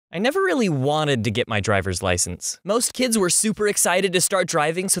I never really wanted to get my driver's license. Most kids were super excited to start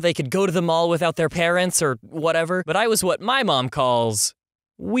driving so they could go to the mall without their parents or whatever, but I was what my mom calls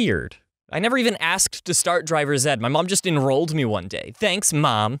weird. I never even asked to start driver's ed. My mom just enrolled me one day. Thanks,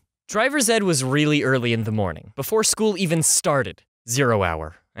 Mom. Driver's ed was really early in the morning, before school even started. 0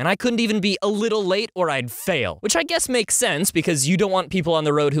 hour. And I couldn't even be a little late or I'd fail, which I guess makes sense because you don't want people on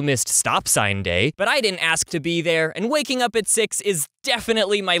the road who missed stop sign day, but I didn't ask to be there, and waking up at 6 is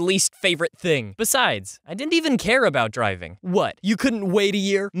definitely my least favorite thing. Besides, I didn't even care about driving. What, you couldn't wait a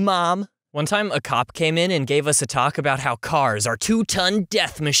year, Mom? One time, a cop came in and gave us a talk about how cars are 2-ton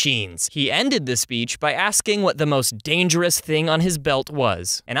death machines. He ended the speech by asking what the most dangerous thing on his belt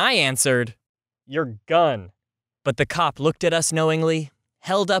was, and I answered, your gun. But the cop looked at us knowingly,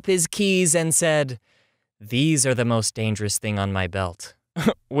 held up his keys and said, these are the most dangerous thing on my belt.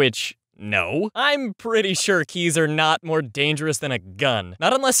 Which, no. I'm pretty sure keys are not more dangerous than a gun.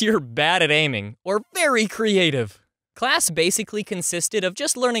 Not unless you're bad at aiming, or very creative. Class basically consisted of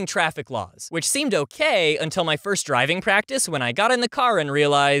just learning traffic laws, which seemed okay until my first driving practice when I got in the car and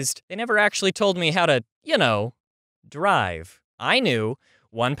realized they never actually told me how to, drive. I knew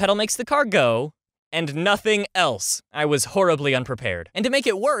one pedal makes the car go, and nothing else. I was horribly unprepared. And to make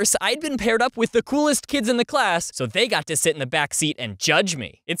it worse, I'd been paired up with the coolest kids in the class, so they got to sit in the back seat and judge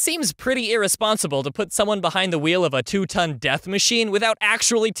me. It seems pretty irresponsible to put someone behind the wheel of a 2-ton death machine without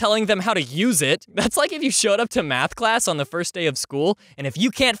actually telling them how to use it. That's like if you showed up to math class on the first day of school, and if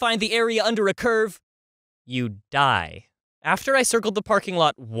you can't find the area under a curve, you die. After I circled the parking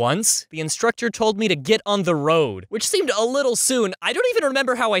lot once, the instructor told me to get on the road, which seemed a little soon. I don't even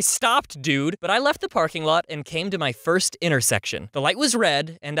remember how I stopped, dude, but I left the parking lot and came to my first intersection. The light was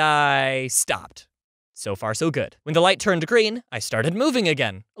red, and I stopped. So far, so good. When the light turned green, I started moving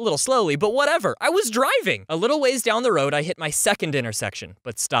again. A little slowly, but whatever. I was driving. A little ways down the road, I hit my second intersection,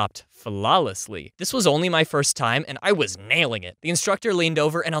 but stopped flawlessly. This was only my first time, and I was nailing it. The instructor leaned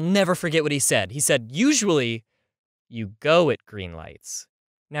over, and I'll never forget what he said. He said, usually, you go at green lights.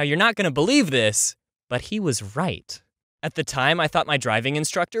 Now, you're not gonna believe this, but he was right. At the time, I thought my driving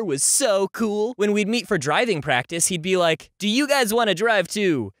instructor was so cool. When we'd meet for driving practice, he'd be like, do you guys wanna drive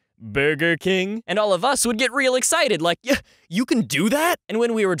to Burger King? And all of us would get real excited, like, yeah, you can do that? And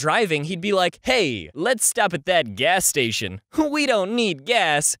when we were driving, he'd be like, hey, let's stop at that gas station. We don't need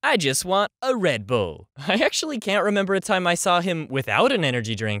gas, I just want a Red Bull. I actually can't remember a time I saw him without an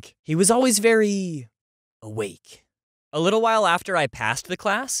energy drink. He was always very awake. A little while after I passed the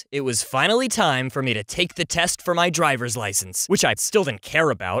class, it was finally time for me to take the test for my driver's license, which I still didn't care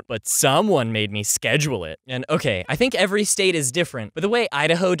about, but someone made me schedule it. And okay, I think every state is different, but the way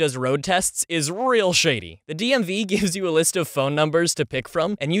Idaho does road tests is real shady. The DMV gives you a list of phone numbers to pick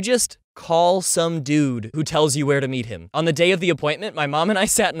from, and you just call some dude who tells you where to meet him. On the day of the appointment, my mom and I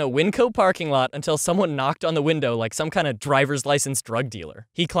sat in a Winco parking lot until someone knocked on the window like some kind of driver's license drug dealer.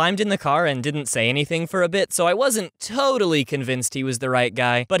 He climbed in the car and didn't say anything for a bit, so I wasn't totally convinced he was the right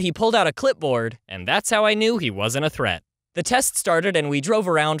guy, but he pulled out a clipboard, and that's how I knew he wasn't a threat. The test started and we drove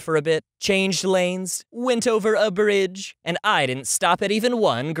around for a bit, changed lanes, went over a bridge, and I didn't stop at even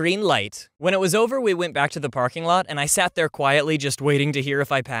one green light. When it was over, we went back to the parking lot and I sat there quietly just waiting to hear if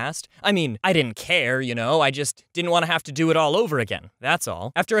I passed. I mean, I didn't care, I just didn't want to have to do it all over again, that's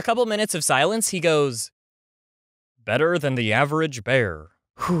all. After a couple minutes of silence, he goes, better than the average bear.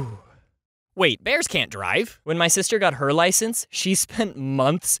 Whew. Wait, bears can't drive. When my sister got her license, she spent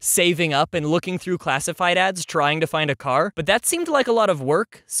months saving up and looking through classified ads trying to find a car, but that seemed like a lot of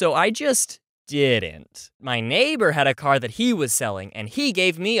work, so I just didn't. My neighbor had a car that he was selling, and he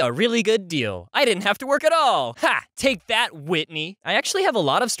gave me a really good deal. I didn't have to work at all. Ha! Take that, Whitney. I actually have a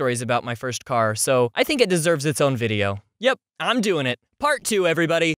lot of stories about my first car, so I think it deserves its own video. Yep, I'm doing it. Part 2, everybody.